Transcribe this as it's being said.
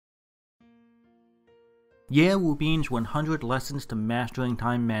Ye Wubin's 100 Lessons to Mastering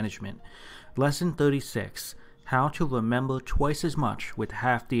Time Management. Lesson 36, How to Remember Twice as Much with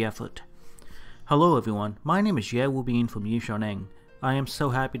Half the Effort. Hello everyone, my name is Ye Wubin from Neng. I am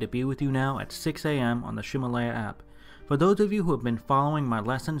so happy to be with you now at 6 a.m. on the Ximalaya App. For those of you who have been following my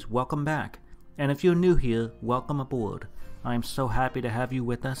lessons, welcome back. And if you're new here, welcome aboard. I am so happy to have you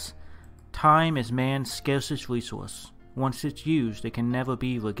with us. Time is man's scarcest resource. Once it's used, it can never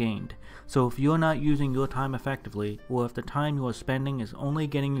be regained. So if you're not using your time effectively, or if the time you are spending is only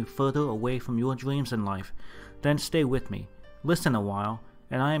getting you further away from your dreams in life, then stay with me. Listen a while,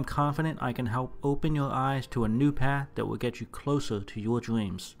 and I am confident I can help open your eyes to a new path that will get you closer to your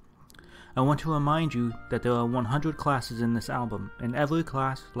dreams. I want to remind you that there are 100 classes in this album, and every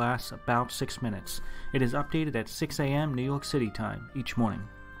class lasts about 6 minutes. It is updated at 6 a.m. New York City time each morning.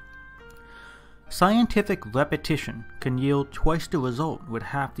 Scientific repetition can yield twice the result with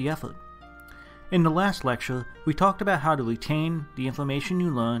half the effort. In the last lecture, we talked about how to retain the information you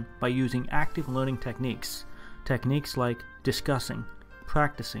learn by using active learning techniques. Techniques like discussing,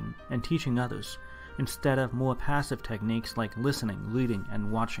 practicing, and teaching others, instead of more passive techniques like listening, reading,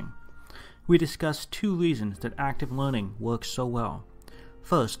 and watching. We discussed 2 reasons that active learning works so well.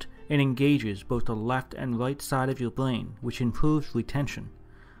 First, it engages both the left and right side of your brain, which improves retention.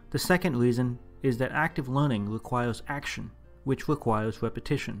 The second reason is that active learning requires action, which requires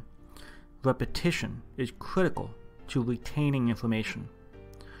repetition. Repetition is critical to retaining information.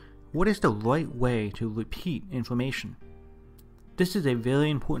 What is the right way to repeat information? This is a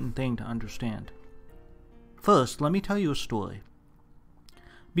very important thing to understand. First, let me tell you a story.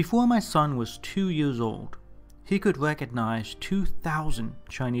 Before my son was 2 years old, he could recognize 2,000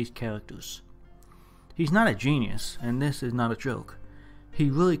 Chinese characters. He's not a genius, and this is not a joke. He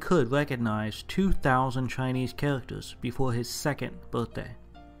really could recognize 2,000 Chinese characters before his 2nd birthday.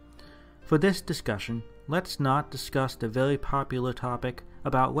 For this discussion, let's not discuss the very popular topic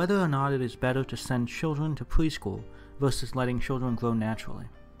about whether or not it is better to send children to preschool versus letting children grow naturally.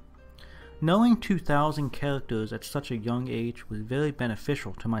 Knowing 2,000 characters at such a young age was very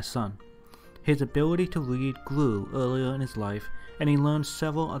beneficial to my son. His ability to read grew earlier in his life, and he learned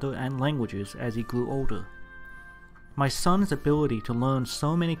several other languages as he grew older. My son's ability to learn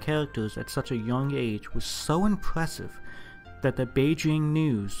so many characters at such a young age was so impressive that the Beijing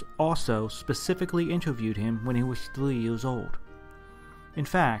News also specifically interviewed him when he was 3 years old. In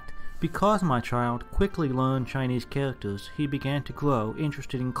fact, because my child quickly learned Chinese characters, he began to grow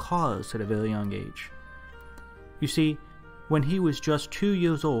interested in cars at a very young age. You see, when he was just 2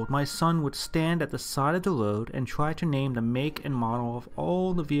 years old, my son would stand at the side of the road and try to name the make and model of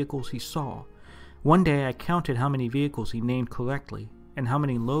all the vehicles he saw. One day I counted how many vehicles he named correctly and how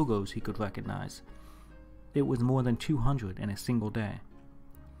many logos he could recognize. It was more than 200 in a single day.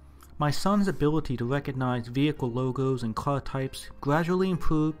 My son's ability to recognize vehicle logos and car types gradually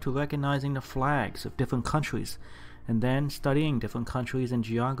improved to recognizing the flags of different countries, and then studying different countries and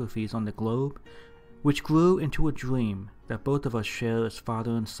geographies on the globe, which grew into a dream that both of us share as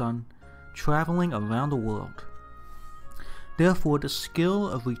father and son, traveling around the world. Therefore, the skill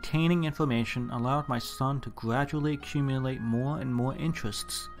of retaining information allowed my son to gradually accumulate more and more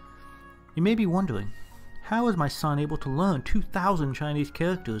interests. You may be wondering, how is my son able to learn 2,000 Chinese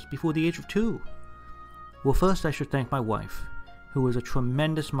characters before the age of 2? Well, first I should thank my wife, who is a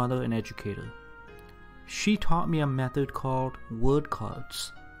tremendous mother and educator. She taught me a method called word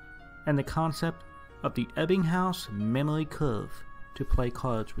cards, and the concept of the Ebbinghaus memory curve to play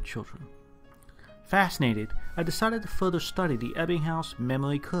cards with children. Fascinated, I decided to further study the Ebbinghaus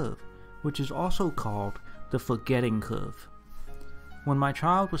memory curve, which is also called the forgetting curve. When my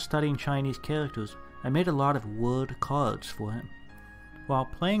child was studying Chinese characters, I made a lot of word cards for him. While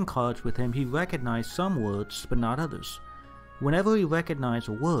playing cards with him, he recognized some words, but not others. Whenever he recognized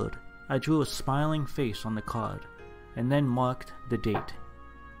a word, I drew a smiling face on the card, and then marked the date.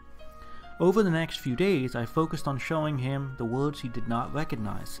 Over the next few days, I focused on showing him the words he did not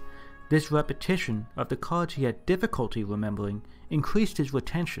recognize. This repetition of the cards he had difficulty remembering increased his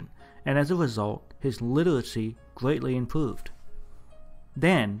retention, and as a result, his literacy greatly improved.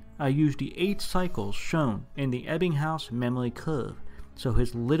 Then, I used the 8 cycles shown in the Ebbinghaus memory curve, so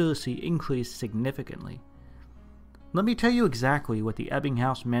his literacy increased significantly. Let me tell you exactly what the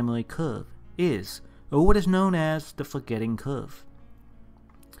Ebbinghaus memory curve is, or what is known as the forgetting curve.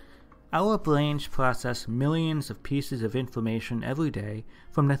 Our brains process millions of pieces of information every day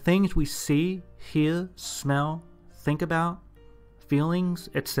from the things we see, hear, smell, think about, feelings,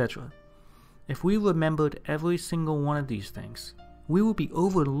 etc. If we remembered every single one of these things, we will be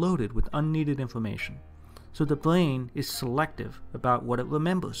overloaded with unneeded information. So the brain is selective about what it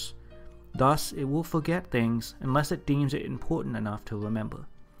remembers. Thus, it will forget things unless it deems it important enough to remember.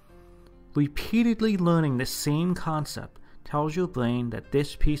 Repeatedly learning the same concept tells your brain that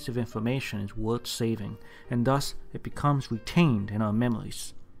this piece of information is worth saving, and thus it becomes retained in our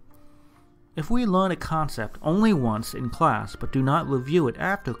memories. If we learn a concept only once in class but do not review it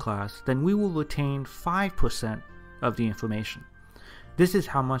after class, then we will retain 5% of the information. This is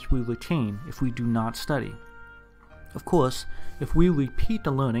how much we retain if we do not study. Of course, if we repeat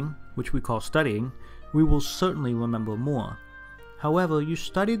the learning, which we call studying, we will certainly remember more. However, how you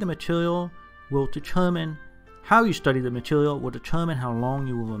study the material will determine how long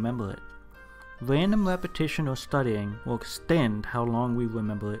you will remember it. Random repetition or studying will extend how long we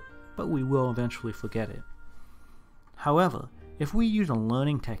remember it, but we will eventually forget it. However, if we use a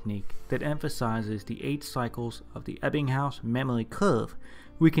learning technique that emphasizes the 8 cycles of the Ebbinghaus memory curve,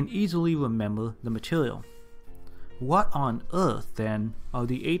 we can easily remember the material. What on earth, then, are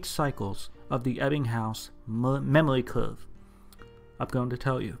the 8 cycles of the Ebbinghaus memory curve? I'm going to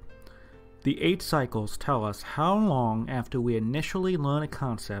tell you. The 8 cycles tell us how long after we initially learn a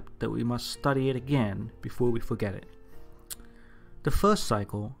concept that we must study it again before we forget it. The first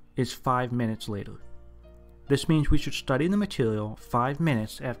cycle is 5 minutes later. This means we should study the material 5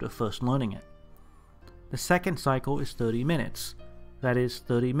 minutes after first learning it. The second cycle is 30 minutes. That is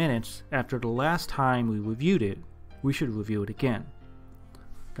 30 minutes after the last time we reviewed it, we should review it again.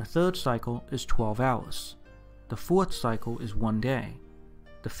 The third cycle is 12 hours. The fourth cycle is 1 day.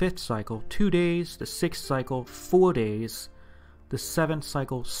 The fifth cycle, 2 days. The sixth cycle, 4 days. The seventh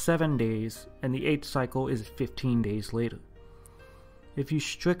cycle, 7 days. And the eighth cycle is 15 days later. If you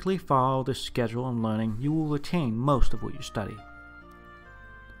strictly follow this schedule in learning, you will retain most of what you study.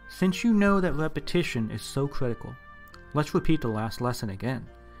 Since you know that repetition is so critical, let's repeat the last lesson again.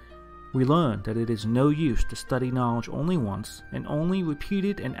 We learned that it is no use to study knowledge only once, and only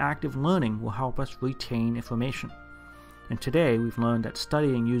repeated and active learning will help us retain information. And today we've learned that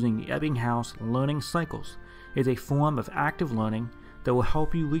studying using the Ebbinghaus learning cycles is a form of active learning that will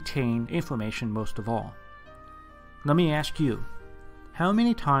help you retain information most of all. Let me ask you, how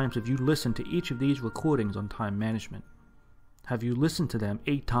many times have you listened to each of these recordings on time management? Have you listened to them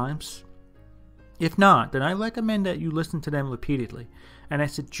 8 times? If not, then I recommend that you listen to them repeatedly, and I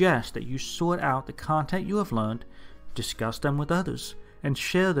suggest that you sort out the content you have learned, discuss them with others, and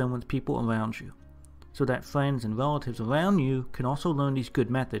share them with people around you, so that friends and relatives around you can also learn these good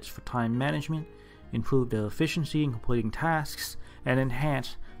methods for time management, improve their efficiency in completing tasks, and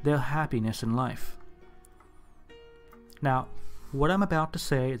enhance their happiness in life. Now, what I'm about to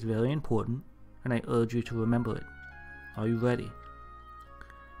say is very important, and I urge you to remember it. Are you ready?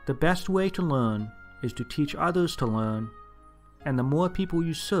 The best way to learn is to teach others to learn, and the more people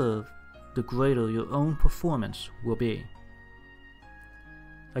you serve, the greater your own performance will be.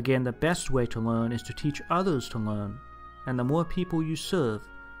 Again, the best way to learn is to teach others to learn, and the more people you serve,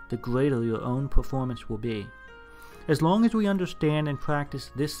 the greater your own performance will be. As long as we understand and practice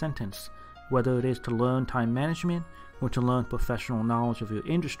this sentence, whether it is to learn time management, or to learn professional knowledge of your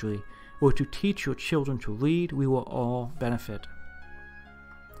industry, or to teach your children to read, we will all benefit.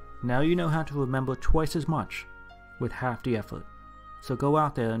 Now you know how to remember twice as much with half the effort. So go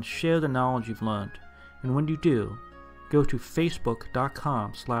out there and share the knowledge you've learned. And when you do, go to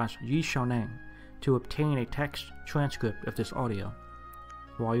facebook.com/YiXiaoNeng to obtain a text transcript of this audio.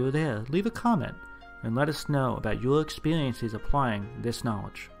 While you're there, leave a comment and let us know about your experiences applying this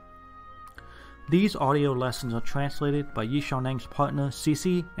knowledge. These audio lessons are translated by YiXiaoNeng's partner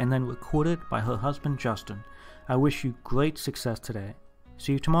Cici and then recorded by her husband Justin. I wish you great success today.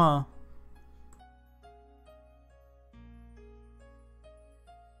 See you tomorrow.